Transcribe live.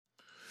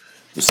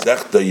The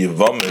Sechta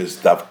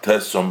Yevamis, Daf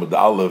Tes Amud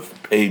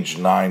Aleph, page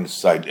 9,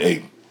 side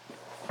 8.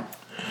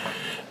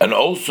 And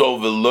also,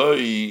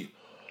 the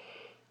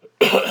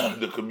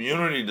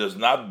community does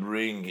not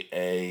bring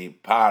a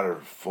par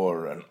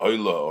for an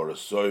oila or a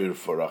soir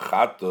for a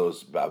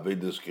chatos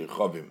ba'avedus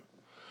kechavim.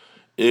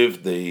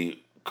 If the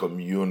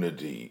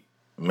community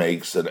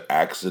makes an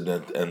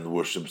accident and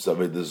worships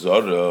Avodah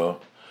Zarah,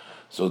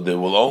 so they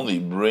will only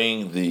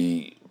bring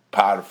the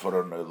par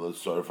for an oila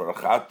soir for a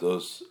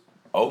chatos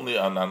only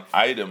on an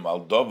item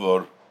al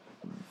dover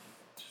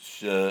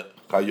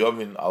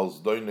chayovin al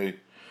zdoine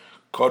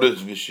kodesh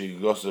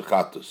v'shigos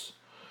chatos.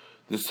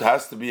 This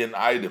has to be an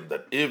item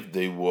that if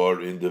they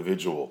were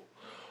individual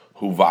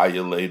who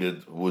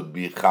violated would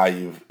be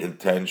chayiv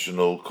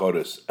intentional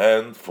kodesh,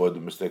 and for the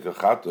mistake of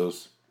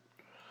chatos,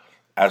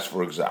 as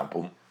for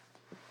example,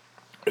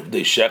 if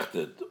they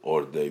shechted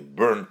or they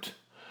burnt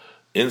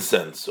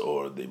incense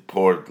or they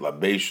poured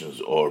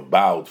libations or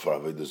bowed for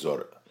avodah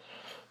zarah.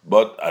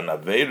 But an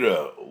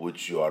Avera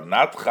which you are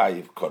not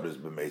chayiv kodesh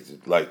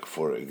b'mezid, like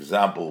for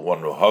example, one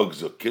who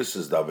hugs or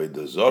kisses the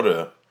Avodah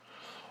Zarah,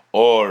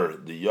 or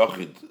the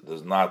Yochid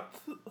does not,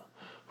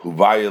 who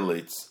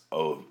violates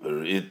of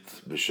it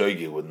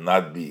b'shoigi would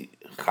not be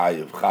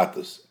chayiv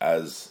chatas,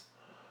 as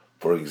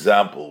for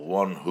example,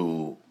 one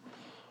who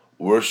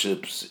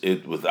worships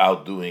it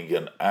without doing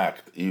an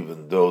act,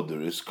 even though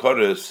there is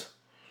kodesh,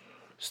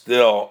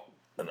 still,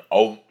 in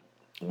all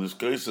these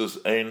cases,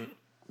 the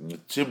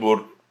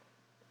tzibur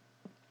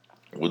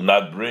would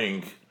not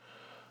bring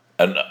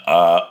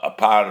a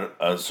par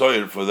and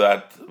soyer for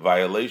that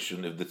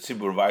violation if the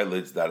tzibur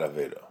violates that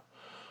avera.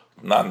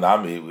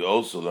 Nami, we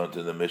also learned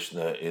in the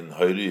Mishnah in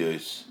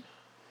Hoyriyos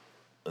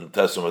and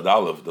Tessamad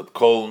Aleph that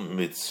kol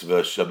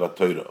mitzvah Shabbat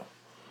Torah,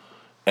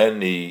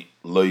 any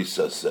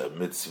loisase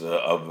mitzvah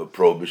of a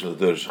prohibition of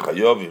the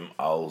chayovim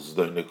al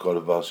zdoine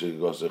kodesh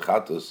v'ashigos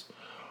chatas,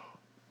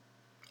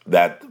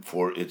 that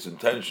for its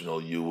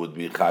intentional you would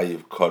be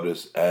chayiv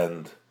kodesh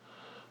and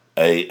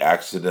a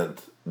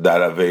accident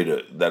that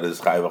aveda that is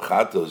chayv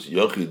chatos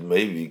yochid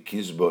maybe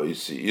kisba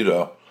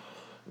isiira,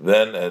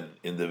 then an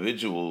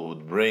individual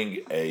would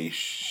bring a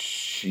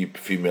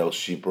female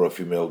sheep or a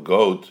female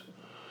goat,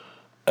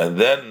 and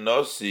then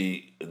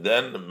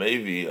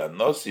maybe a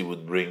nosi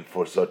would bring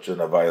for such a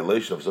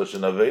violation of such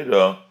an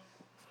aveda,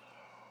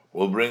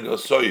 will bring a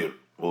soyer,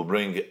 will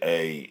bring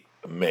a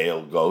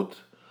male goat,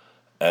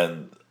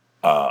 and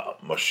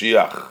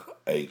Mashiach,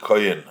 a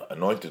kohen,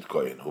 anointed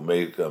kohen, who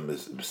made a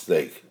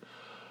mistake,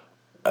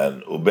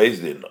 and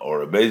ubezdin,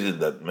 or a bezdin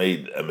that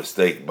made a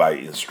mistake by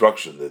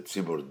instruction that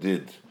tzibur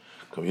did,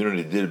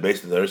 community did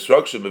based on their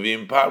instruction,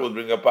 maybe par would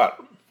bring a par.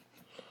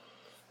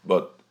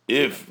 But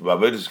if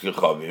ba'avedus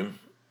kechavim,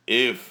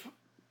 if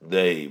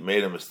they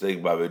made a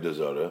mistake by avodah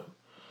zarah,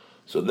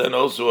 so then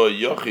also a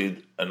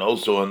yochid and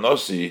also a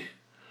nosi,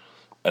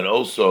 and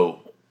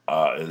also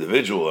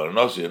individual and a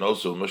nosi, and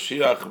also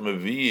Mashiach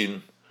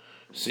meviin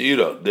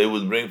seira, they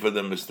would bring for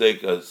the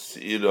mistake a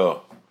seira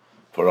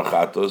for a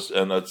chatos,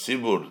 and a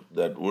tzibur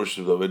that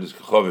worships avodas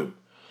kechavim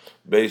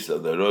based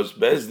on the ros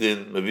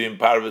bezdin mevim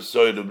par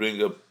v'soy to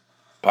bring a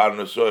par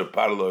nesoy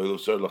par lo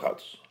soy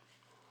lachatos.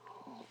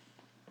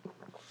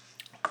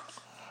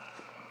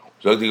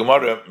 So the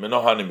Gemara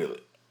menohanimili.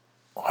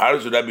 How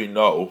does Rabbi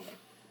know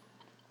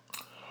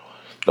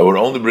that would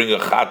only bring a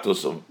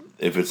chatos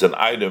if it's an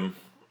item?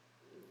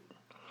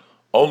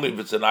 Only if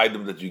it's an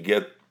item that you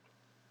get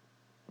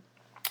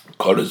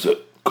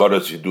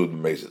kodesh you do the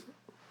amazing.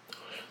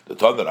 The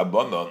Tanna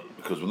Rabbanon,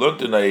 because we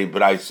learned in a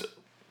Braisa,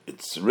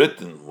 it's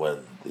written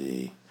when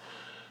the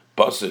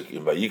pasuk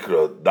in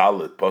Vayikra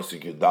Dalet,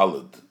 pasuk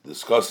Dalet,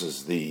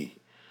 discusses the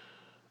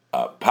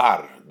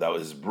par that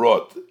was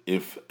brought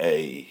if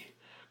a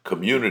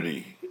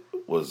community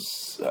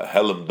was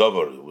Helem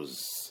Dover, it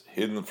was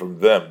hidden from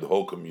them, the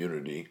whole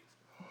community.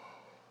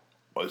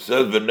 It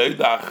says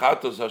V'neida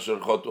achatos asher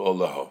chotu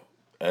oleho,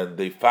 and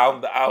they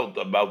found out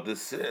about the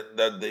sin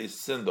that they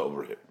sinned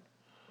over him.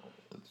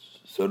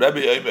 So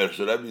Rabbi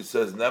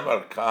says,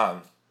 Nemar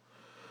Khan.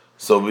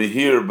 So we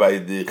hear by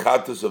the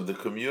chatos of the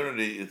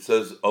community, it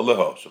says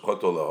Oleho,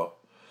 Shechot Oleho.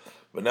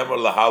 But Nemar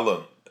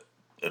Lahalan,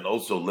 and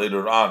also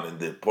later on in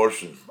the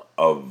portion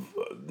of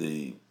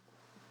the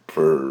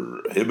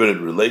prohibited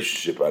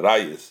relationship,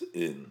 Arayis,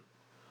 in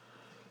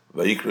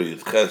Vayikra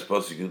Yudches,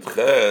 Pasuk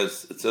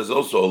Yudches, it says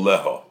also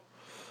Oleho.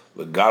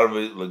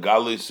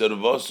 Legali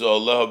Servoso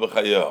Oleho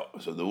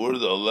B'chayeho. So the word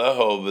Oleho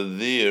over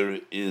there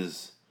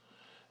is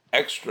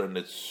extra and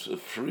it's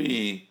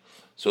free,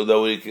 so that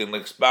we can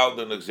expound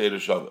on the Gzeira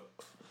Shavah.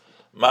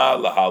 Ma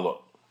lahalon.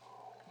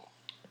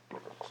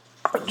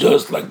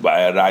 Just like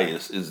by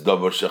Arayis, it's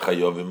davar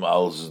shechayovim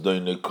al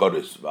zdoine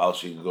kodesh v'al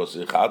shigos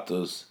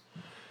chatos.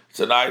 It's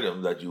an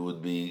item that you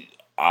would be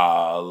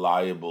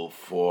liable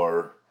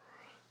for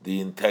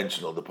the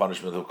intentional, the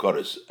punishment of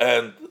kodesh,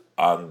 and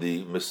on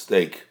the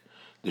mistake,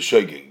 the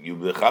shogeg. You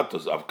be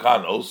chatos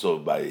avkan also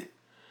by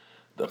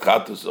the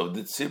chatos of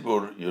the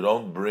tzibur. You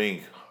don't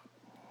bring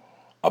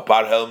a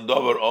par helm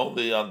dover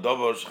only on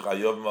dover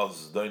shchayov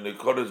mas doine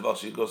kodesh v'al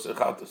shigos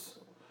chatos.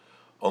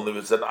 only if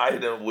it's an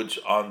item which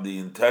on the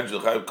intention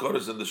chayiv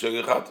koros and the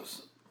shogeg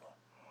chatos.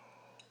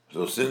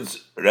 So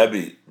since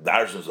Rebbe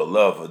darshans a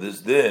love for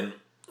this din,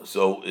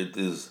 so it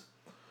is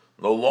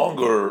no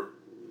longer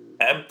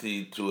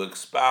empty to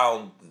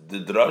expound the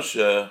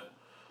drasha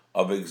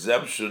of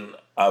exemption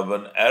of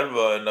an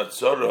erva and a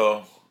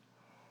tzara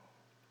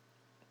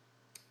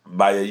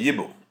by a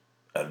yibum,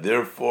 and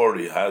therefore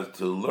he has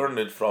to learn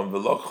it from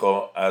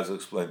Velokho, as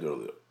explained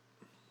earlier.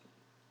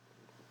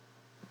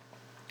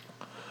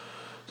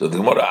 So the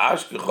Gemara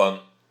Ashkechon,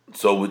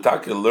 so we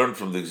can learn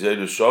from the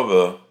Gzeira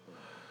Shova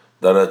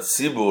that a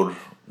tzibur,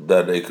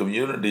 that a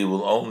community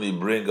will only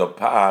bring a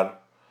par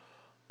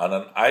on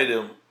an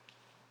item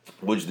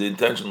which the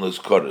intention is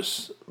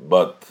koros.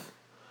 But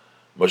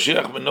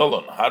Mashiach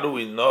Minolon, how do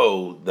we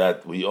know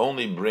that we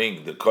only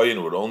bring, the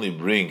Kohen would only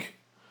bring,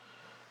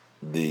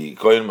 the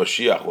Kohen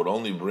Mashiach would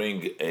only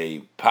bring a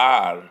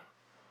par,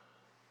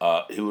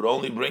 he would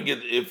only bring it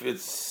if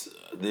it's,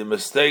 the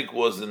mistake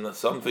was in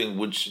something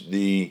which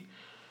the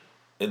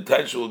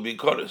intention would be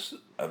koros.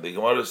 And the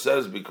Gemara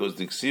says, because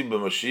the Ksib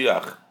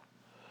Mashiach,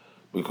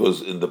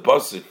 because in the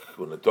Pasuk,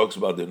 when it talks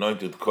about the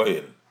anointed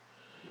Kohen,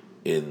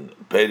 in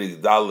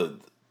Perik Daled,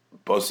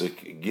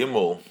 Pasuk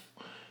Gimel,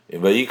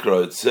 in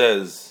Vayikra it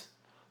says,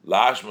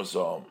 La'ash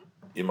Masa'om,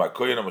 Ima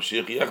Kohen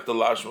HaMashiach Yechta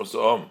La'ash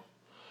Masa'om,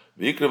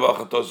 Vayikra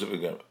V'alchatosif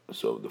again.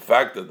 So the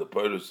fact that the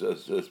Pasuk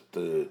says,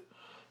 the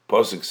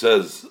Pasuk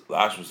says,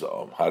 La'ash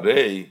Masa'om,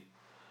 Harei,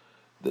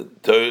 the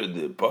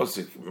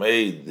Pasuk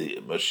made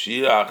the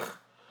Mashiach,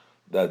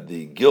 that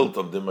the guilt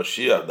of the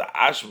Mashiach, the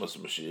Ashmas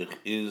Mashiach,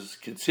 is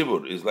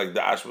Kitzibur, is like the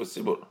Ashmas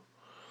Sibur.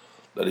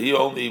 That he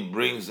only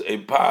brings a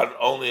part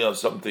only on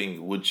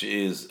something which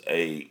is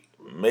a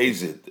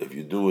mazit. If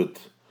you do it,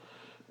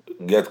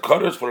 get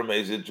cutters for a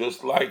mazit,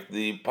 just like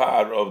the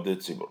part of the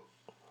Tzibur.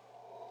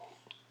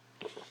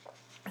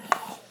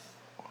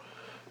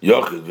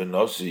 Yochid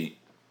v'nosi,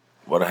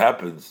 what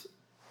happens,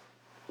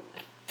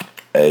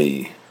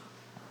 a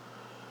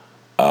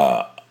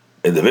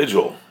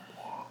individual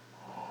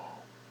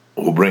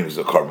who brings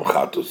the Karban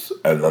Chatos,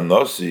 and the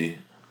Nasi,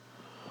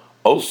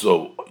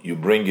 also you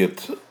bring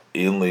it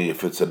only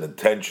if it's an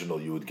intentional,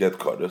 you would get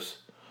Kodesh.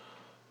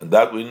 And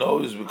that we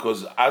know is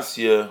because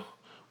Asya,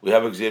 we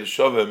have Gzeira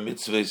Shova,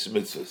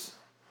 mitzvahs.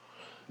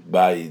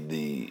 By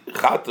the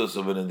Chatos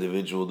of an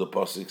individual, the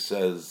Pasuk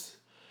says,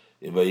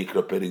 in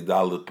Vayikra Perik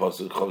Dalet,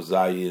 Pasuk Chav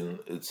Zayin,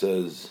 it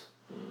says,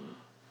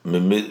 Im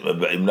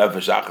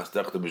nefesh achas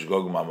techte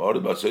b'shgog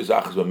ma'amor, but so is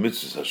achas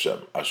b'mitzvahs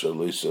Hashem, asher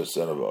lo yisrael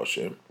son of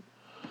Hashem.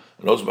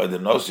 And also by the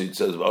Nasi it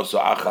says also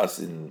achas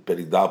in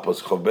Perigdal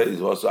Pasuk Chav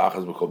Beis, also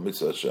achas b'chol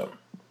mitzvah Hashem.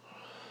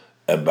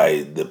 And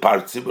by the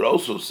part Tzibur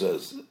also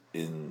says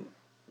in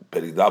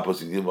Perigdal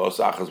Pasuk Gimel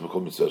also achas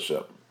b'chol mitzvah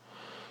Hashem.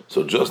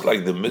 So just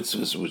like the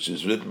mitzvahs which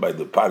is written by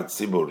the part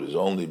Tzibur is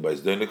only by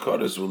Zdei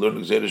Nekoros, we learn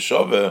Gzeira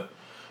Shova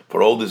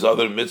for all these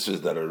other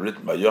mitzvahs that are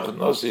written by Yochid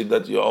Nasi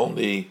that you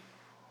only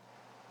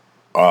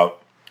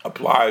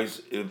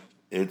applies if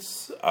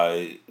it's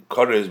a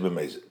Koros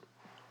b'mezid.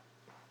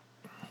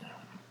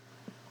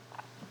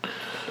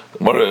 The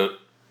Gemara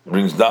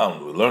brings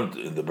down, we learned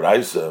in the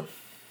Braisa,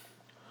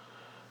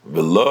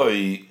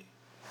 V'loi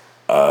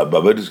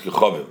b'avedis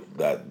kechovim,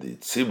 that the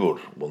tzibur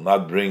will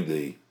not bring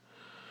the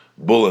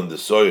bull and the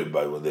soyer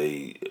by when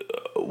they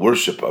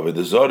worship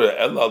Avodah Zarah,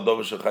 ela al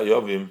davar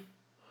shechayovim,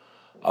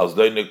 as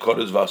deine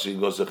koros v'ashir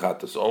goseh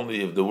chatas.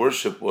 Only if the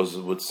worship was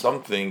with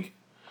something,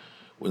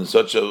 with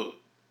such a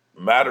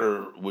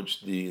matter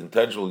which the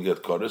intention will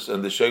get koros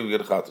and the sheg will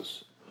get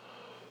chatas.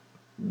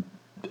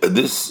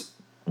 This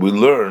we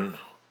learn.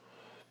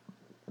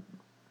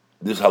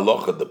 This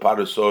halacha, the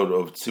parasor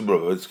of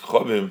Tzibur of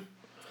Chovim,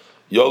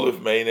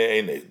 Yolif Meine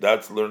Eine,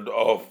 that's learned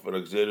off for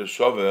Gzeira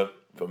Shova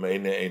from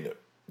Eine Eine,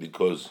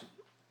 because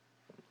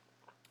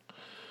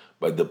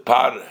by the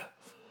par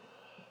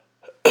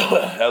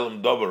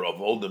Helam Dover of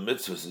all the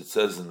mitzvahs, it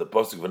says in the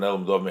Pasuk of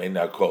Helam Dover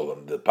Eine Akol,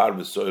 and the par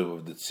V'soyev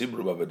of the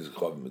Tzibur of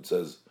Chovim, it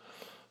says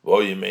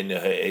Voyim Eine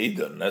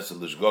Ha'eda, Nesel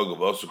Lishgog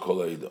of also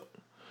Kol Ha'eda.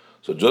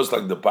 So just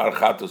like the par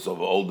Chatos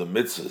of all the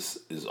mitzvahs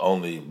is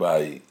only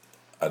by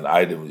an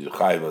item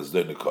Yuchayiv as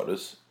Zdei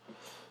Nekoros,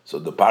 so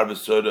the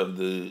parvis of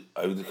the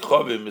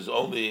Chovim is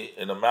only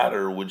in a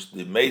matter which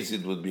the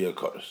Mezid would be a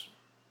Koros.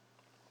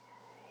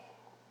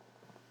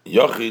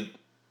 Yochid,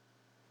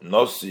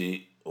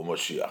 Nosi,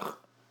 Umashiach.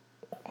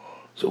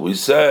 So we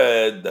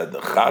said that the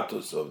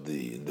Chatos of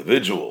the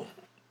individual,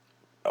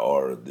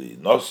 or the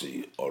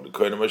Nosi, or the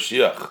Kohen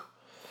Mashiach,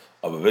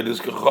 of Avedis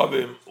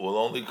Kechovim will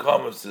only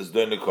come if it's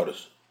Zdei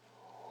Nekoros.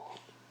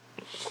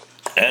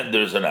 And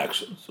there's an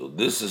action. So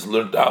this is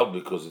learned out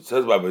because it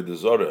says by the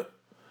Zorah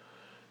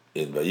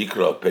in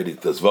Vayikra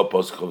Perik Tezva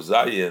Pasuk Chav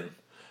Zayin,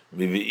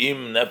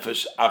 Mivi'im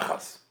Nefesh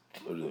Achas.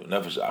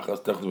 Nefesh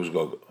Achas Techta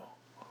B'shgoga.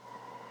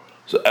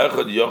 So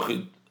Echad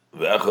Yochid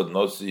Ve'echad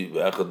Nosi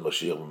Ve'echad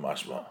Mashiach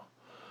B'mashma.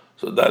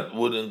 So that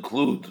would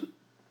include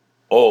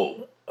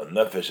all. A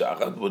Nefesh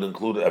Achad would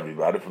include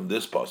everybody from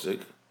this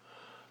Pasuk,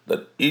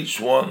 that each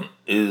one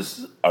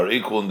are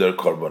equal in their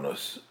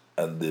korbanos.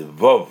 And the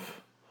Vav,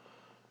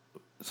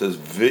 It says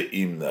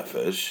Ve'im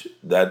Nefesh,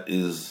 that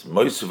is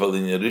Moisef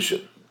Alin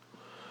Yerishin,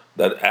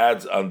 that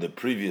adds on the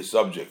previous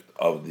subject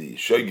of the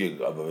Shogig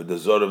of the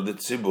Zor of the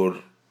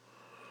Tzibur,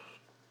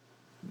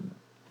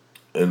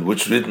 in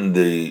which written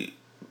the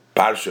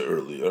Parsha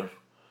earlier,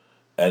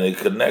 and it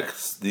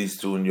connects these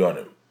two in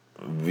Yonim.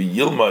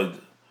 V'yilmad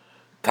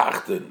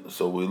Tachten,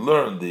 so we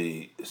learn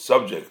the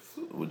subject,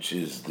 which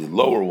is the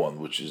lower one,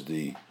 which is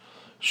the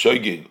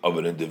Shogig of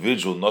an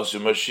individual, Nasi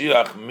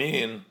Mashiach,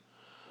 mean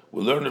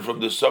we learn it from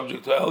the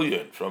subject to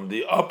Elyon, from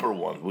the upper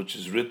one, which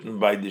is written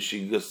by the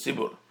Shigas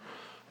Tzibur.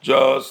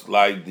 Just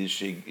like the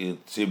Shig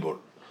Tzibur.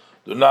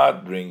 Do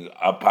not bring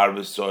a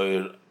parvis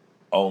soir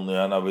only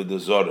on Avodah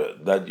Zorah,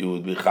 that you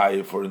would be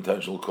chayiv for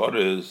intentional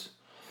koris,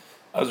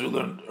 as we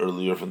learned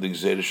earlier from the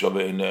Gzeir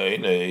Shavei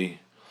Einei.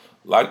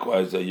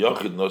 Likewise, a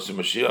Yochid Nosi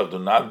Mashiach, do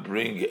not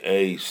bring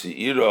a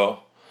Seira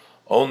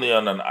only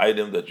on an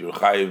item that you're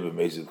chayiv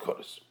b'mezid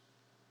koris.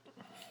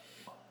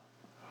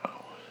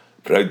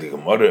 The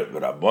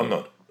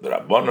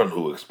Rabbanon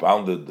who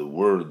expounded the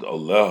word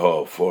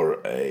Aleha for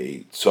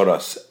a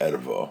Tzoras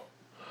Erva,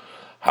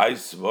 Hai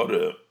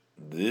Svore,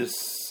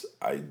 this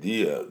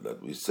idea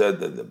that we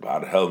said that the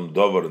Bar Helm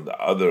Dover and the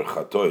other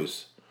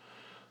Chatois,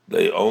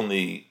 they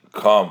only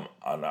come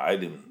on an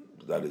item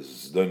that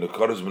is doing the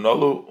Koros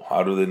Benolu.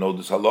 How do they know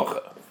this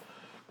halacha?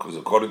 Because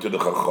according to the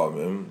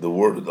Chachamim, the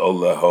word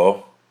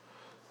Aleha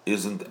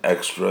isn't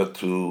extra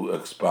to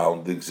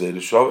expound the Gzeir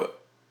Shaveh.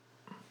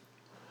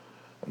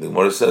 And the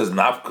Gemara says,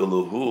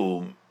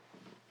 Nafkaluhu,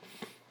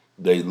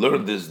 they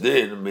learned this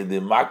din, with the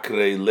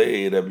Makrei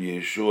Lei Rabbi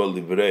Yeshua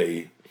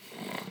Livrei.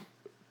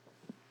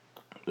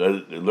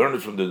 They learned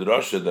it from the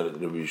Drasha that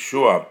Rabbi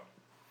Yeshua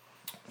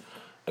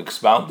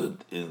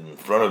expounded in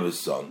front of his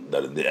son,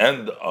 that in the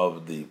end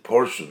of the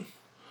portion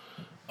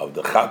of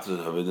the Chatzos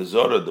of Avodah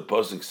Zorah, the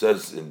Pasuk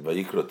says in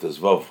Vayikra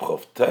Tezvav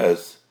Chof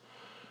Tes,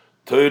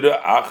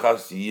 Torah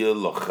Achas Yeh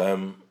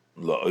Lochem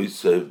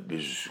La'osev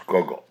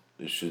B'Shkogo.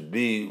 There should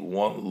be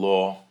one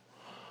law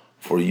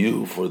for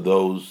you, for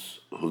those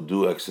who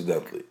do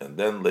accidentally. And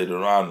then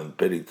later on in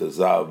Perik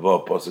Tazav,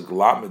 Pasuk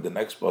Lamed, the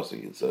next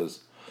Pasuk, it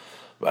says,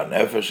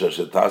 V'anefesh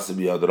ashetasi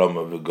b'yad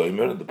Rama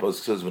v'goymer, and the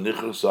Pasuk says,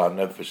 V'nichrusa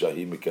ha'nefesh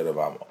ahi mikerav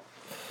amo.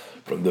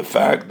 From the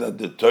fact that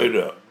the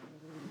Torah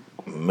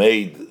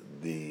made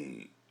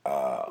the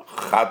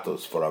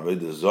chatos for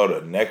Avodah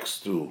Zorah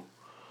next to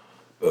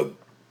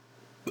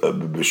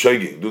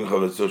b'shogig, doing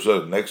Avodah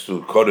Zorah next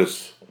to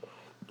Koris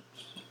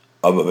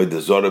of Avodah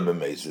Zorah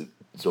b'mezid.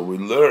 So we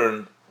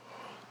learn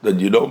that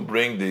you don't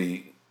bring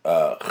the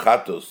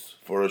chatos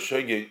for a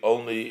shogig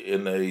only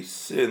in a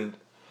sin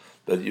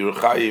that you're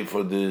chayiv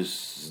for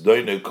this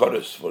doine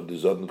koros, for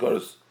this other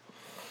koros.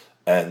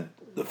 And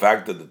the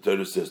fact that the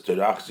Torah says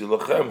Torah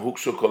lachem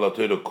hukshu kol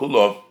Torah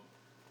kula,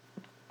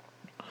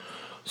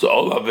 so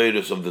all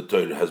avedos of the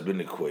Torah has been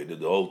equated,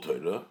 the whole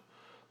Torah,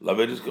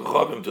 lavedos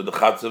kechavim, to the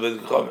chatz avedos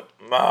kechavim,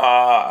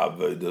 ma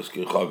avedos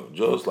kechavim,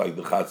 just like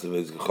the chatz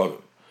avedos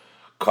kechavim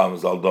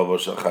comes al davar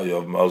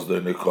shachayav mazdei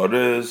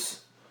nekoris,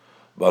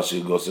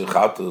 bashi gosei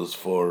chatos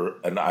for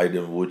an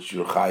item which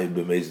you're chayiv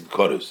b'mezid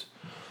koris,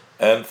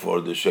 and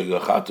for the shega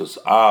chatos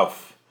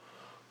af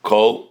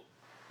kol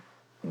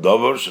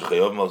davar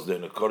shachayav mazdei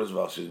nekoris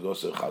bashi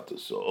gosei chatos.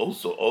 So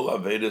also all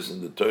avedos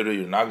in the Torah,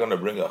 you're not going to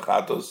bring a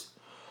chatos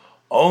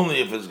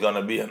only if it's going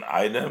to be an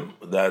item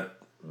that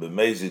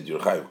b'mezid you're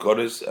chayiv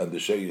koris and the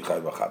shega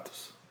chayiv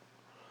chatos.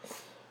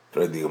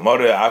 For the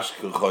Gemara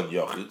ashkechon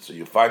yochid, so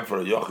you find for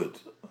a yochid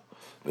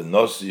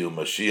V'nosiu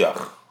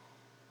Mashiach,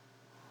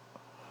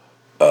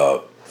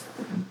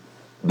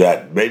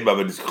 that Bein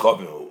B'Avedis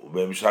Kechavim,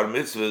 Be'Mishar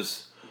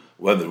Mitzvahs,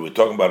 whether we're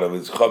talking about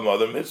Avedis Kechavim or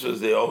other mitzvahs,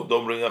 they all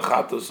don't bring a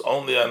chatos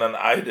only on an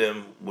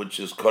item which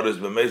is Kodesh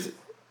B'Mezid.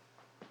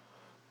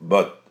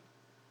 But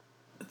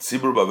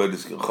Tzibur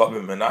B'Avedis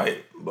Kechavim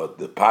Menayim, but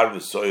the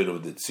Parvis Soyer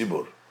of the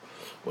Tzibur,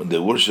 when they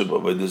worship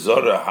Avodah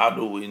Zorah, how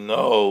do we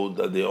know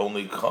that they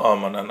only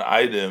come on an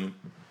item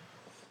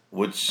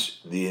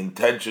which the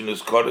intention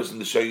is Kodesh and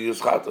the Shegig is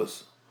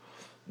Chatos?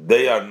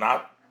 They are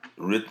not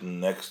written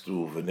next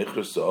to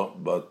V'Nichrasa,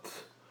 but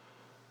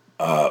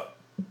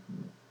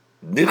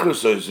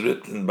Nichrasa is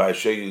written by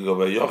Shegig of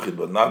a Yochid,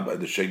 but not by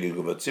the Shegig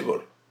of a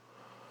Tzibur.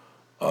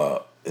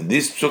 In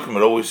these psukim,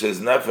 it always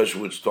says Nefesh,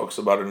 which talks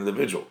about an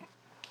individual.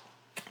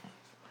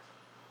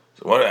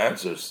 So one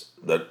answers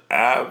that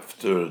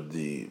after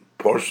the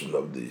portion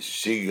of the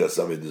Shigas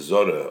Avodah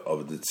Zorah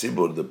of the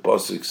Tzibur, the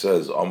Pasuk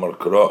says, Amar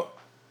Kra.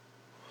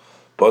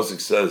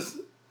 Pasuk says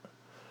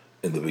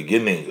in the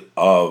beginning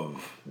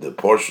of the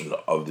portion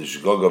of the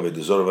Shigog of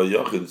the Zorah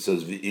Vayochid, it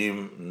says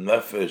V'im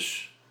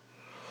Nefesh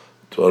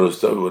Torah.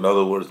 In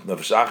other words,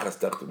 Nefesh Achas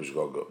Techta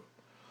B'Shigog.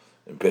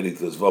 In Perik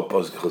Tezvav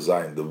Pasuk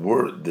Chazayin,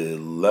 the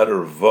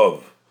letter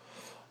Vav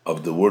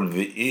of the word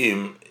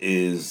V'im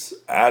is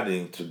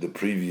adding to the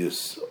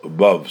previous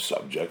above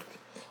subject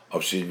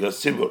of Shigas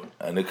Tzibur,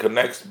 and it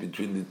connects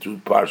between the two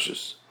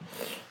parshas.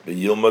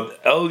 Yilmad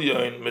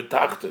Elyon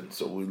Metachten.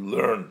 So we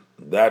learn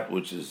that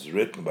which is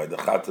written by the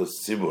Chatas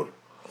Tzibur,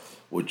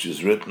 which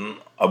is written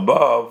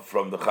above,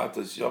 from the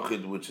Chatas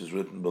Yochid, which is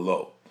written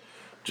below.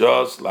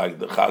 Just like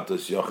the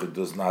Chatas Yochid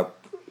does not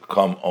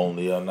come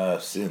only on a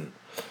sin,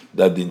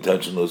 that the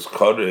intention was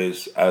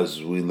Kodesh,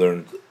 as we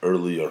learned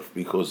earlier,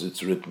 because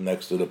it's written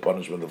next to the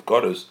punishment of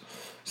Kodesh.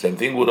 Same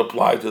thing would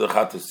apply to the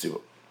Chatas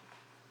Tzibur.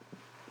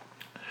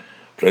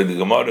 Pray the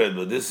Gemara,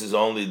 but this is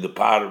only the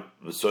par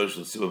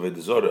v'soishel tzibur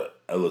v'edizora,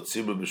 elot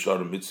tzibur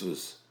b'shar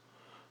mitzvahs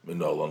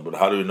minolan. But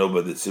how do we know by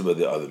the tzibur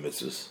the other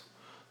mitzvahs?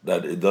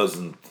 That it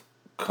doesn't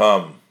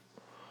come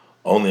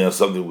only on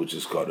something which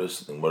is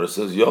Kodesh. The Gemara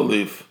says,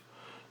 Yolif,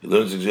 he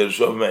learns that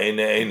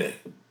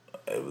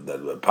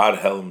par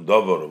helm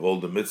dover of all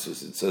the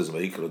mitzvahs, it says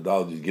Vayikra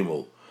Dal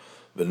Gimel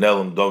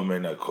v'nelem dov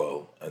meina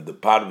kol, and the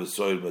par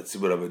v'soil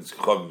v'tzibur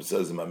v'edizchovim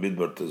says in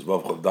Amidbar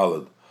Tezvav Chav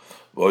Dalad,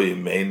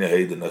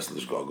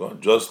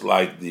 just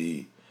like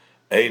the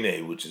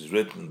Eine, which is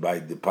written by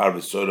the par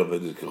v'soil of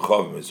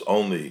Edikachovim, is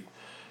only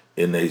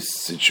in a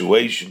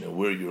situation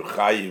where you're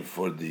chayiv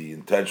for the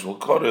intentional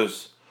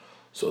Kodesh.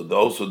 So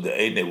also the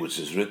Eine, which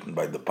is written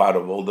by the part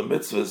of all the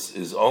mitzvahs,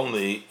 is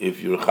only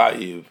if you're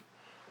chayiv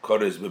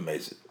Kodesh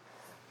b'mezid.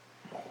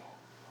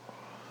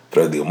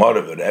 For the Gemara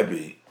of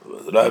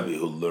Rabbi,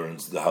 who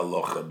learns the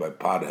halacha by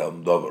par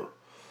helm dover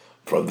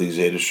from the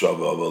Gzeir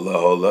Shava of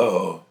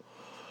Aleho,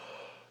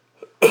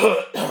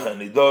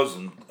 and he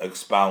doesn't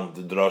expound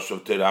the drush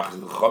of Terachas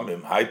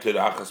Chomim. Hi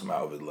Terachas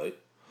Ma'avidlei.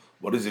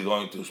 What is he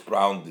going to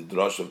expound the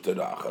drush of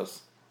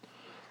Terachas?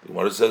 The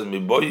Gemara says,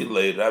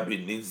 Miboyilei, Rabbi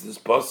needs this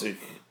pasuk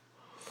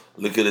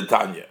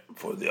Likidetanya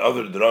for the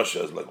other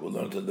drashas, like we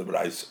learned in the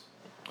Braisa.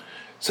 It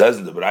says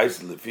in the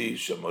Braisa, Lefi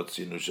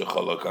Shemotzinu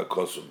Shechalak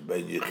HaKosov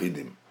Ben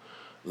Yechidim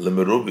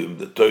Lemerubim,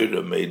 the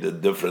Torah made a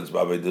difference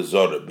b'Avodah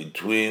Zarah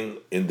between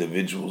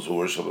individuals who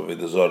worship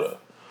Avodah Zarah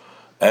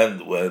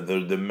and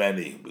whether the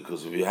many,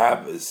 because if you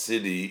have a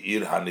city,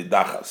 Ir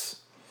Hanidachas,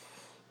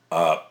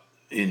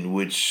 in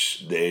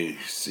which the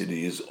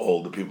city is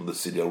all the people in the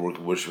city are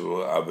worshiping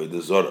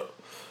Avodah Zarah,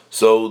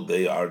 so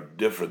they are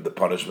different. The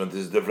punishment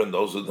is different.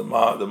 Also, the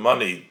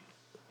money,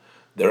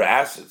 their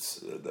assets,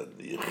 the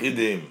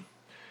Yechidim,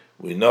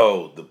 we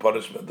know the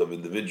punishment of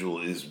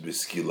individual is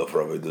biskila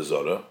for Avodah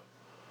Zarah,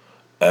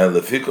 and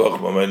Lefikoch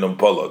Mamenam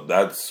Polot.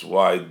 That's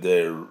why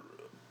their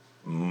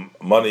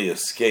money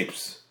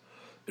escapes.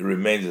 It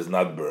remains as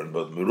not burned,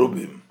 but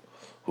Merubim,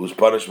 whose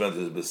punishment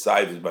is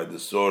besides by the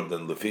sword,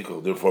 and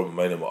Lefikoch, therefore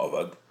Mamenam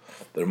Avad,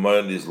 their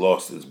money is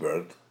lost, is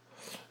burnt.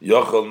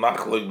 Yochel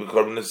Nachlik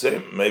b'Korban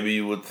Nesem. Maybe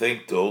you would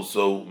think to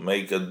also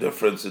make a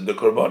difference in the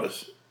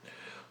Korbanos.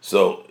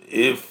 So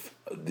if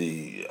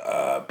the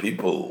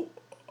people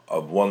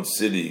of one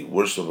city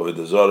worship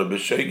Avodah Zarah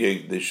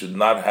b'Shegeg, they should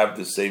not have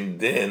the same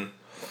din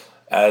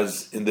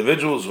as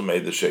individuals who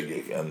made the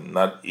Shegeg, and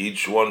not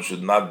each one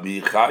should not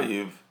be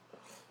chayiv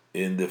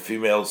in the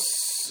female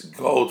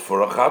goat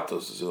for a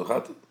chatos.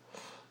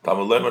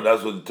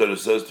 That's what the Torah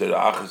says,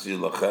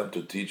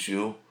 to teach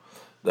you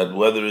that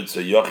whether it's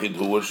a yachid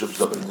who worships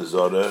Avodah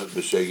Zarah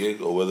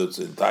b'Shegeg, or whether it's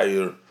an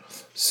entire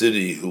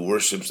city who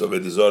worships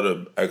Avodah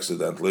Zarah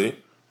accidentally,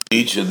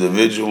 each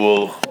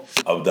individual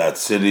of that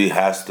city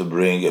has to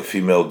bring a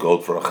female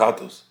goat for a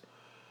chatos,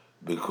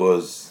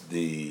 because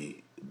the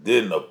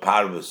din of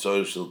par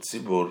v'soishel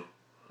tzibur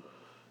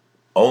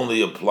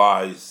only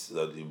applies,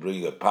 that you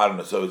bring a par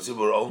v'soishel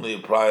tzibur only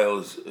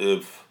applies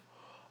if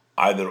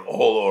either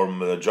all or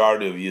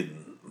majority of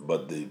Yidden,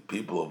 but the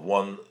people of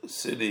one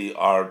city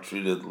are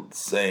treated the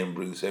same,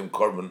 bring the same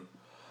korban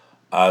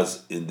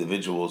as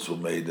individuals who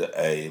made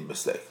a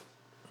mistake.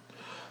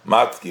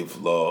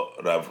 Matkif lo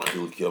Rav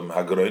Chilkiah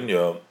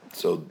Hagronya.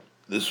 So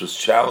this was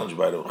challenged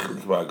by Rav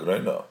Chilkiah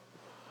Hagronya,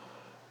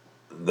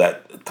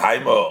 that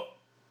Taima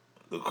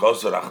the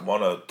Koser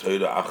Achmona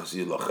Torah Achas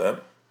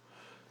Yilachem.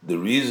 The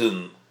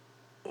reason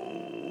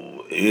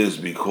is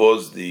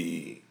because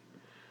the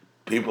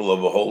people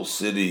of a whole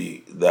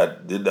city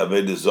that did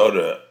Avodah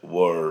Zarah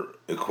were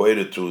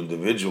equated to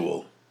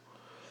individual.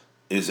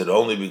 Is it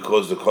only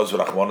because the Koser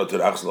Achmona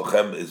Torah Achas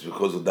Yilachem is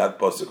because of that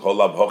pasuk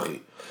Holav Hochi?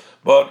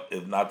 But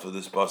if not for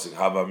this pasuk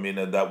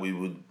Havamina, that we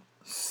would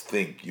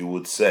think, you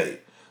would say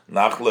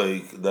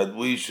Nachleik, that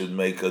we should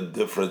make a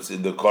difference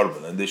in the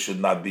korban, and they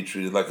should not be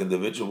treated like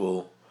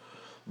individual.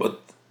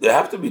 But they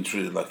have to be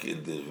treated like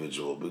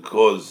individual,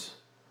 because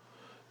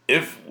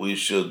if we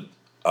should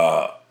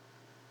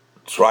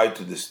try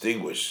to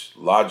distinguish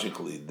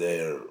logically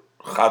their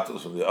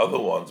chatos from the other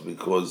ones,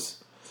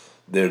 because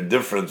they're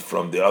different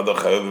from the other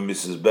chayovim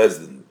Mrs.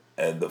 Bezdin,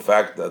 and the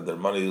fact that their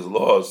money is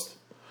lost,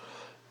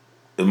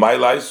 in my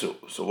laisu,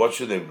 so what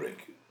should they bring?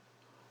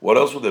 What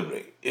else would they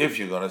bring? If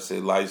you're going to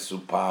say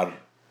laisu par,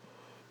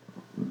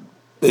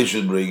 they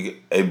should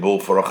bring a bull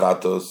for a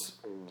chatos,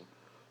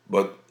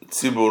 but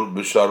tzibur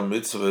b'shar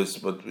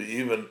mitzvahs, but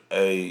even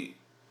a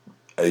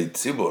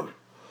tzibur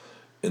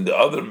in the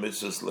other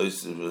mitzvahs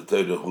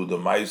who the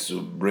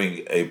maisu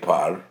bring a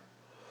par.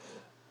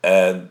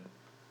 And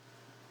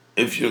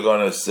if you're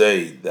going to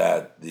say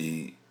that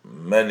the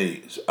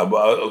many,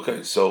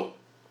 okay, so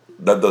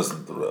that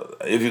doesn't.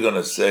 If you're going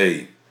to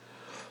say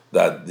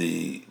that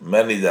the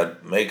many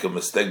that make a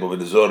mistake by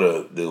the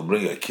Zorah, they'll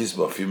bring a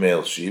kisba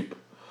female sheep,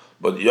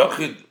 But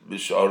Yachid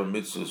Bishar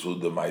Mitzvahs who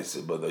the Maise,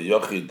 but a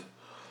Yachid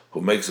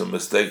who makes a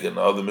mistake in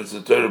other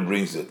mitzvah Torah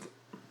brings it.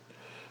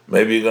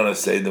 Maybe you're going to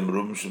say the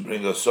Merubim should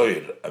bring a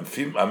soyer,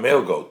 a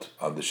male goat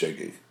on the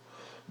shegig.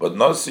 But a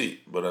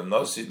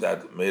Nasi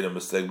that made a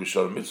mistake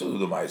Bishar Mitzvah who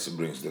the Maise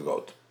brings the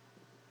goat.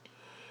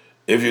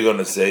 If you're going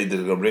to say that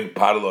you're going to bring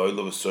parla oil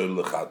of a soyer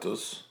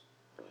lechatus,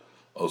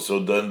 also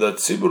then the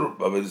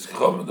tzibur of it is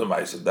chom the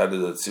Maise, that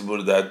is a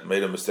tzibur that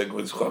made a mistake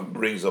with chom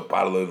brings a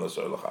parla oil of a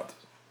soyer lechatus.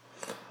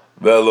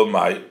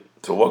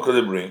 So what could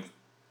they bring?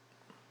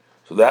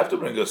 So they have to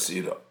bring a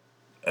sira,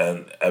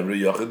 and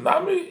every yachid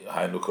nami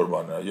hainu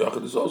korbana.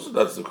 Yachid is also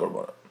that's the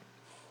korbana.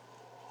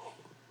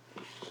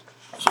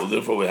 So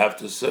therefore, we have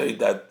to say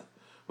that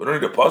we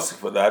don't need a pasuk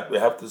for that. We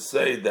have to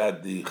say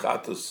that the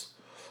chatus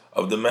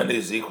of the many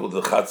is equal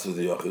to the chatus of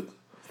the yachid.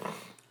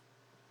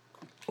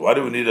 Why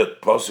do we need a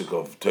pasuk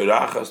of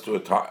teirachas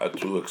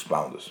to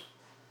expound this?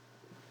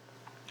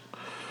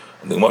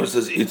 And the Gemara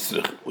says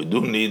itzrich. We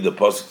do need the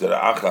pasuk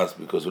teirachas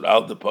because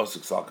without the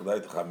pasuk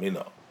salkadai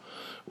techamina.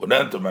 Would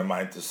enter my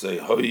mind to say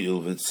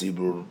hoyil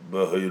v'tzibur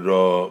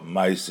b'hoyra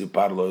ma'isi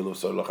parlo ilu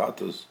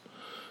lachatus.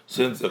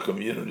 Since the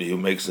community who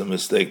makes a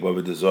mistake by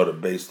the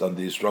based on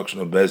the instruction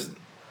of Bezdin,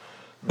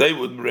 they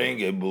would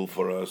bring a bull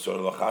for a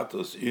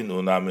lachatus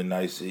inu nami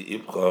naisi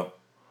ibcha.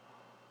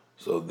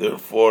 So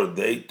therefore,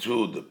 they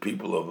too, the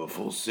people of a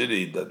full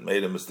city that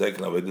made a mistake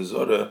in Avodah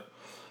Zorah,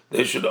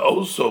 they should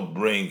also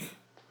bring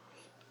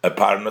a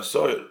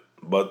parnasoyer,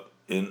 but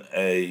in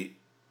a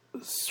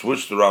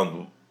switched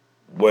around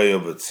way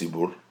of a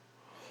tzibur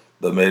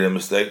that made a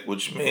mistake,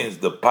 which means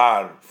the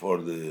par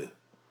for the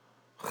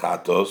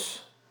chatos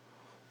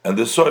and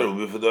the soil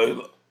will be for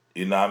the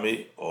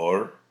inami,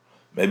 or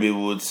maybe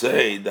we would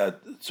say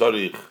that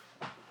tzorich,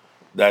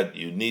 that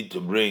you need to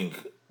bring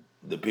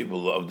the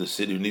people of the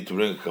city, you need to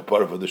bring a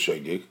kapara for the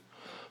shogeg,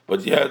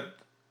 but yet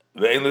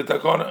ve'en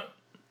l'takona,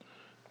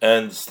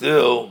 and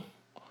still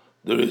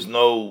there is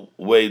no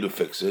way to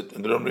fix it,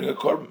 and they don't bring a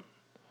korban,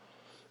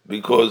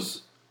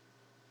 because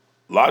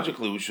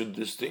logically, we should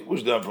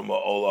distinguish them from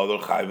all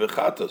other chai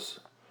v'chatas.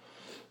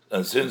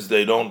 And since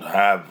they don't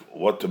have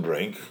what to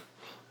bring,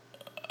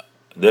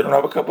 they don't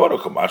have a kapara,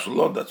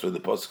 kamashulon. That's why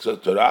the pasuk says,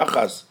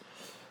 Torachas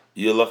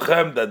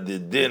yilachem, that the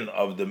din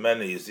of the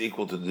many is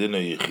equal to the din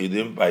of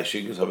yichidim by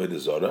shigis Avodah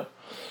Zorah,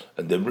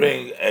 and they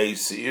bring a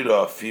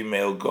seira, a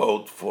female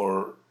goat,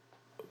 for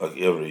like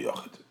every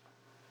yachid.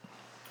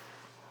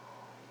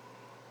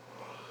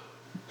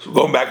 So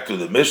going back to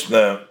the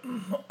Mishnah,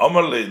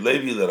 Amar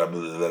Levi the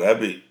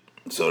Rabbi.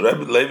 So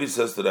Rabbi Levi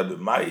says to Rabbi,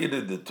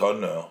 Ma'iri de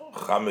Tona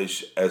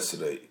Chamish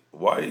Esrei.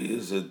 Why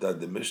is it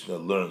that the Mishnah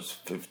learns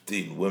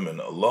 15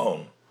 women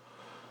alone?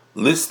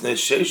 Listne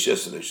Sheish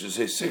Esrei should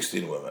say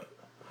 16 women,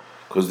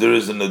 because there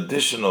is an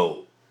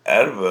additional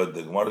erva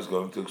the Gemara is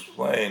going to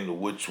explain,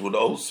 which would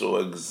also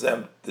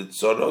exempt the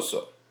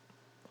tzorosa.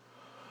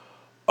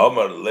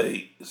 Amar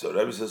Lei. So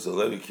Rabbi says to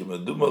Levi,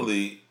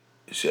 Kimadumali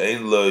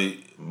Shein Loi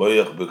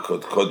Moyach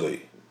Bekot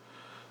Kodoi.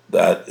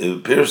 That it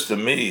appears to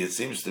me, it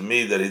seems to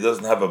me that he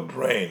doesn't have a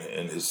brain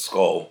in his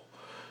skull.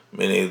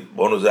 Meaning,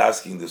 one was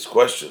asking this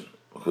question,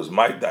 because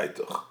my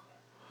daituch,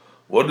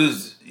 what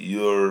is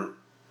your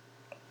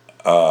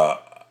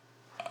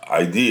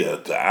idea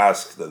to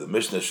ask that the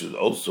Mishnah should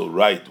also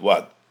write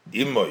what?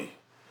 Imoy,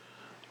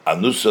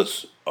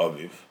 Anusas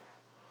Aviv,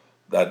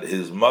 that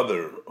his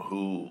mother,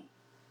 who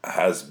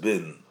has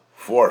been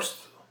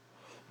forced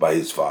by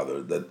his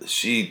father, that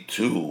she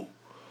too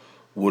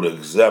would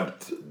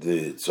exempt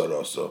the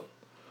tzorosa.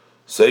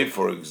 Say,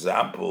 for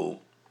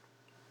example,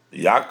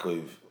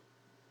 Yaakov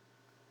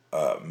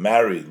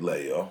married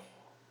Leah,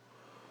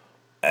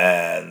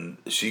 and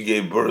she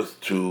gave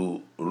birth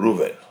to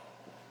Reuven.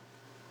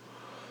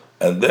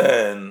 And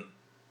then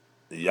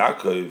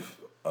Yaakov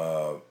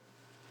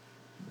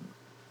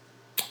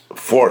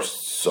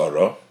forced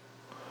Sarah,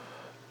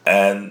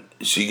 and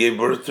she gave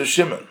birth to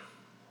Shimon.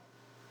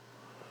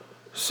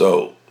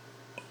 So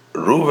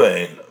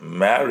Reuven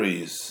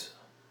marries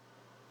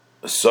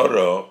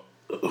Sarah,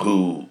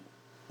 who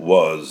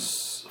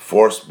was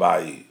forced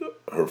by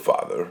her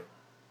father,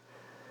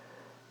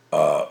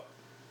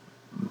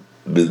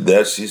 but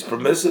that she's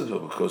permissive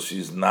because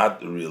she's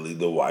not really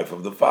the wife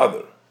of the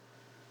father.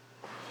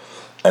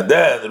 And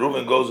then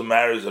Reuven goes and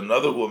marries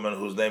another woman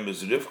whose name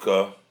is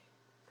Rivka,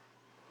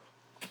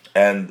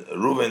 and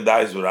Reuven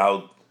dies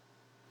without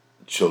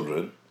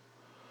children.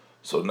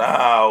 So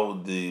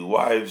now the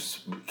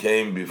wives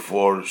came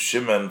before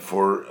Shimon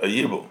for a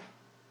yibum.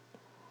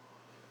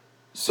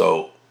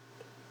 So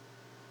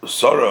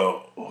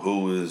Sarah,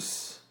 who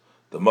is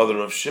the mother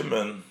of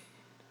Shimon,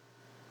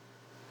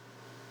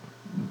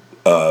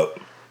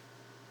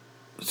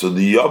 so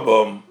the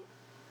Yabam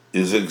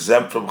is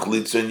exempt from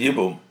Chalitza and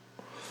Yibum,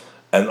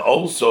 and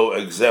also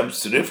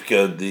exempts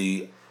Rivka,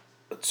 the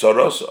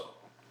Tzorosa.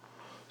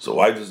 So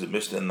why does the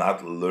Mishnah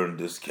not learn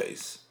this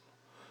case?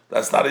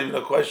 That's not even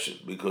a question,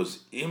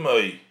 because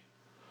Imai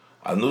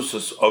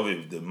Anusas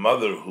Aviv, the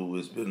mother who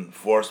has been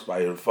forced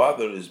by her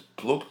father, is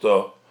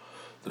Plukta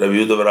Rabbi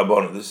Yehuda and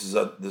Rabbana. This is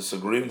a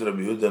disagreement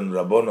Rabbi Yehuda and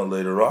Rabbana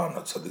later on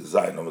at Tzadik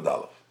Zayin Amud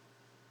Aleph.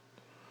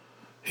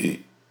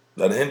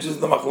 That hinges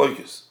the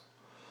machlokes,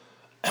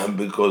 and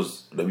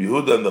because Rabbi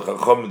Yehuda and the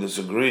Chachamim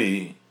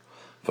disagree,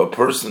 if a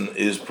person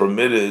is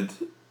permitted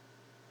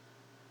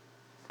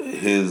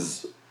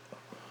the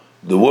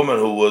woman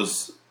who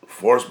was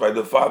forced by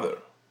the father.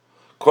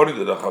 According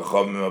to the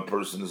Chachamim, a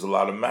person is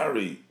allowed to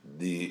marry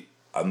the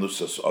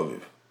Anusas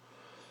Aviv.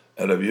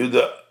 And Rabbi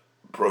Yehuda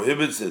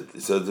prohibits it. He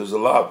says there's a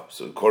law.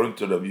 So according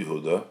to Rabbi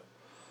Yehuda,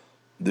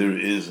 there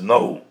is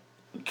no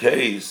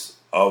case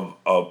of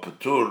a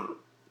Patur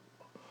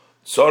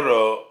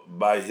Tzara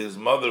by his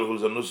mother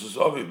who's Anusas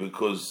Aviv,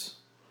 because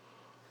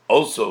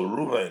also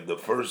Reuven, the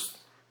first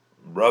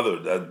brother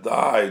that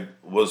died,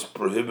 was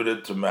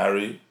prohibited to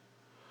marry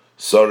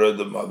Sarah,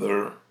 the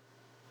mother,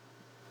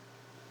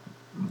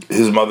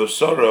 his mother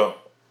Sarah,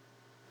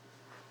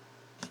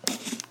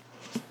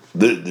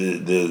 the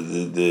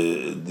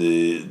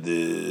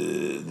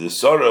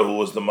Sarah who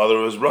was the mother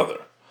of his brother,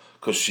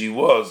 because she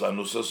was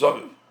Anusa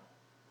Saviv.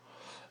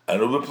 And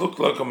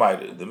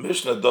the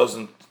Mishnah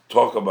doesn't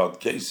talk about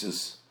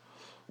cases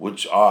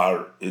which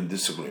are in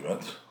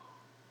disagreement,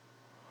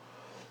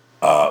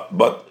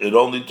 but it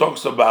only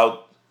talks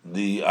about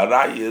the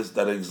arayas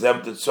that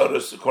exempted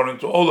Saras according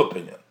to all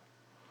opinion,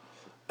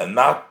 and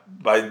not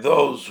by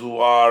those who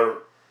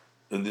are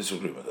in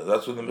disagreement. And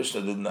that's why the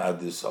Mishnah didn't add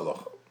this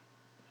halacha.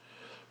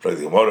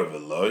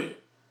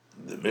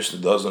 The Mishnah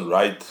doesn't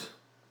write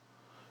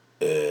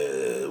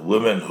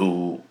women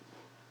who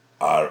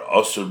are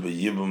osur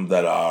b'yibum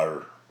that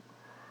are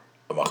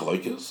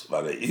machlokes,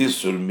 but the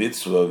isur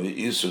mitzvah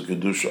v'isur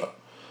kedusha,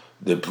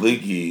 the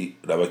pligi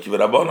Rabbi Akiva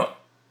Rabbana.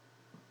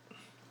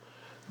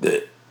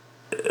 The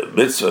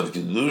mitzvah and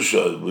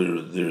kedusha,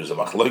 where there is a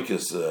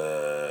machlokes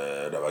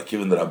Rabbi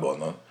Akiva and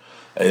Rabbana,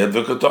 and yet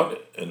v'katoni,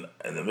 and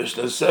the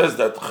Mishnah says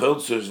that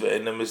cheltzers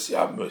ve'ena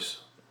misyabmis.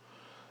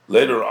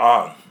 Later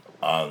on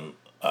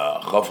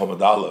Chaf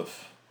Hamad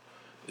Aleph,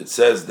 it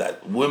says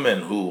that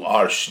women who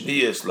are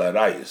shniyas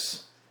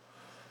larayis,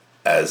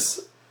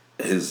 as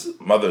his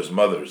mother's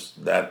mothers,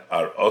 that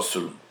are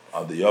osur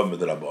on the Yom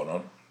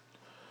Midrabanon,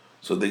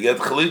 so they get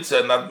chalitza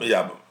and not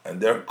miyabim,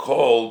 and they're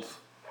called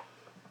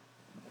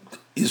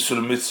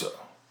isur mitzvah.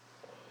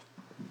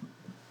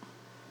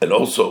 And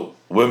also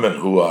women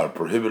who are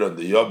prohibited on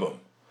the Yom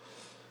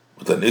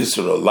with an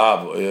isur, a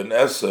lav, or an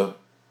esa,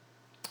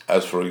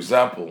 as for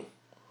example,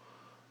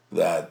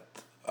 that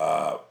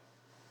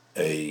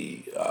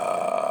the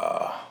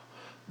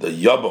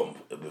Yabam,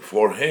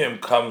 before him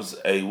comes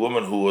a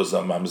woman who was a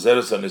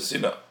Mamzeres and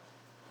Nesina.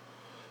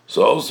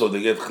 So also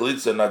they get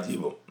Chalitza, not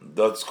Yibam.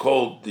 That's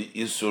called the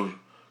Isur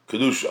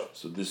Kedusha.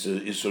 So this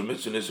is Isur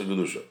Mitzvah and Isur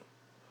Kedusha.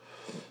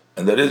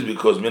 And that is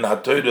because Min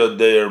HaTorah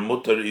they are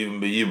mutar even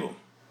be-Yibam.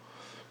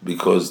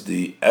 Because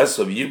the S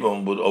of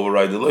Yibam would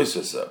override the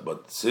Loisesa.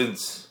 But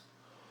since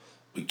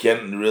we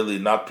can't really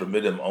not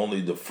permit him only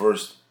the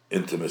first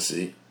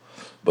intimacy,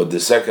 but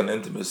the second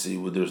intimacy,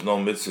 where there's no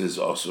mitzvah, is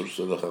asur,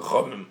 so the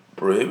Chachamim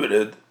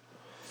prohibited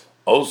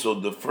also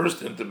the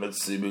first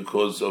intimacy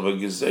because of a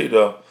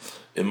gezerah,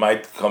 it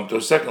might come to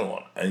a second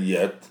one, and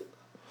yet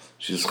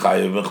she's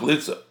chayav and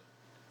chlitza.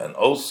 And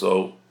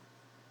also,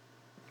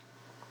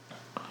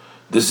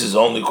 this is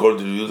only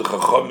according to the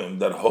Chachamim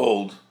that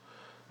hold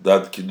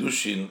that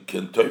kiddushin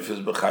can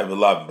toifes b'chayv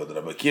elabim, but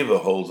Rabbi Akiva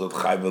holds that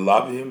chayv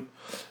elabim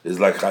is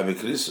like chayv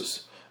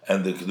krisus,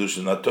 and the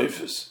kedushin not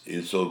toifes.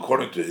 So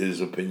according to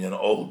his opinion,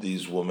 all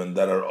these women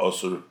that are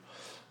osur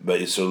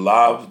b'isur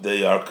lav,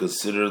 they are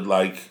considered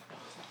like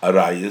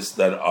arayis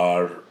that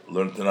are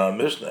learned in our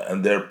Mishnah,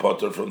 and they're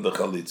potter from the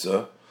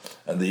chalitza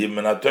and the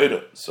yibum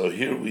HaTorah. So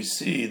here we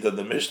see that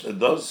the Mishnah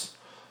does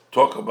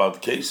talk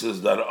about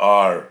cases that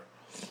are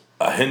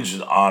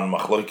hinged on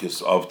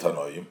machlokes of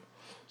Tanoim.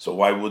 So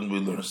why wouldn't we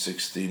learn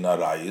 16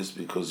 arayis?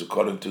 Because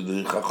according to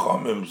the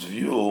Chachamim's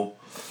view,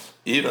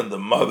 even the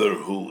mother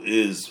who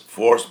is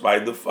forced by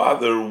the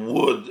father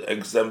would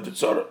exempt the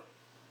tzara.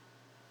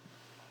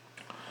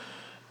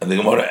 And the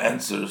Gemara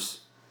answers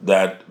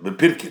that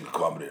bepirkin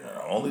kamrin.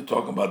 I'm only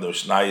talking about the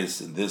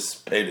shnayis in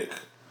this Perek.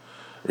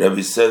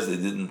 Rebbe says they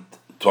didn't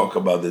talk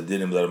about the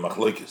dinim that are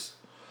machlokes,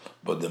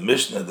 but the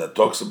Mishnah that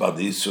talks about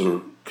the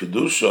isur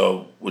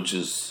kedusha, which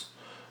is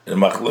in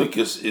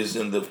machlokes, is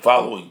in the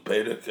following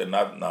Perek and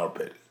not in our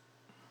Perek.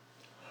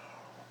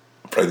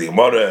 But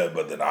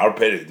in our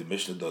Perek, the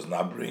Mishnah does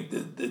not bring the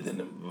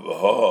dinim.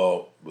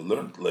 We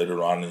learned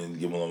later on in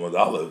Gimel Amud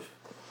Aleph,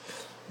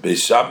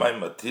 Beishamai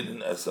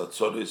matirin es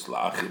atzoris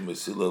la'achim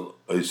mesilel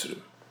oisrim.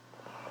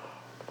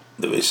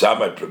 The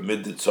Beishamai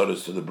permitted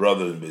tzoris to the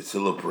brother and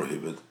Beisilel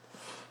prohibit.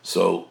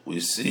 So we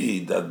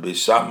see that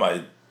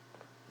Beishamai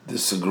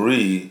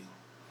disagree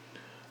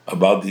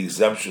about the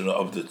exemption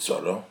of the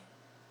tzara,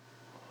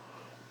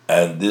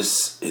 and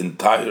this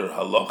entire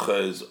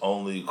halacha is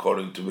only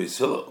according to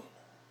Beisilel.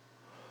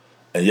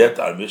 And yet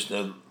our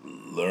Mishnah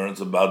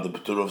learns about the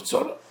Patur of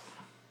tzara.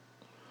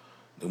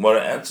 The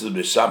Gemara answers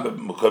Beishamai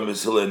b'makom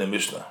Beisilel in a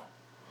Mishnah.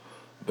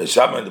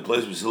 Beishamai in the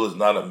place Beisilel is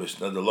not a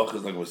Mishnah. The halacha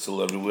is like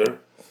Beisilel everywhere.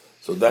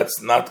 So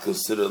that's not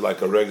considered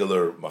like a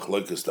regular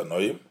machlokes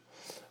tanoim,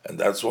 and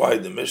that's why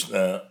the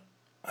Mishnah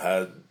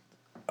had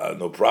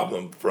no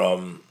problem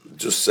from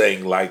just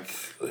saying like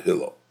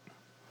Hillel.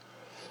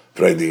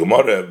 But the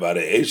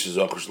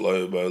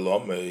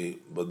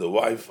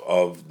wife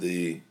of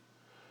the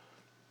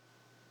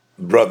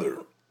brother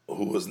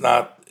who was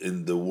not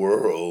in the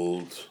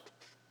world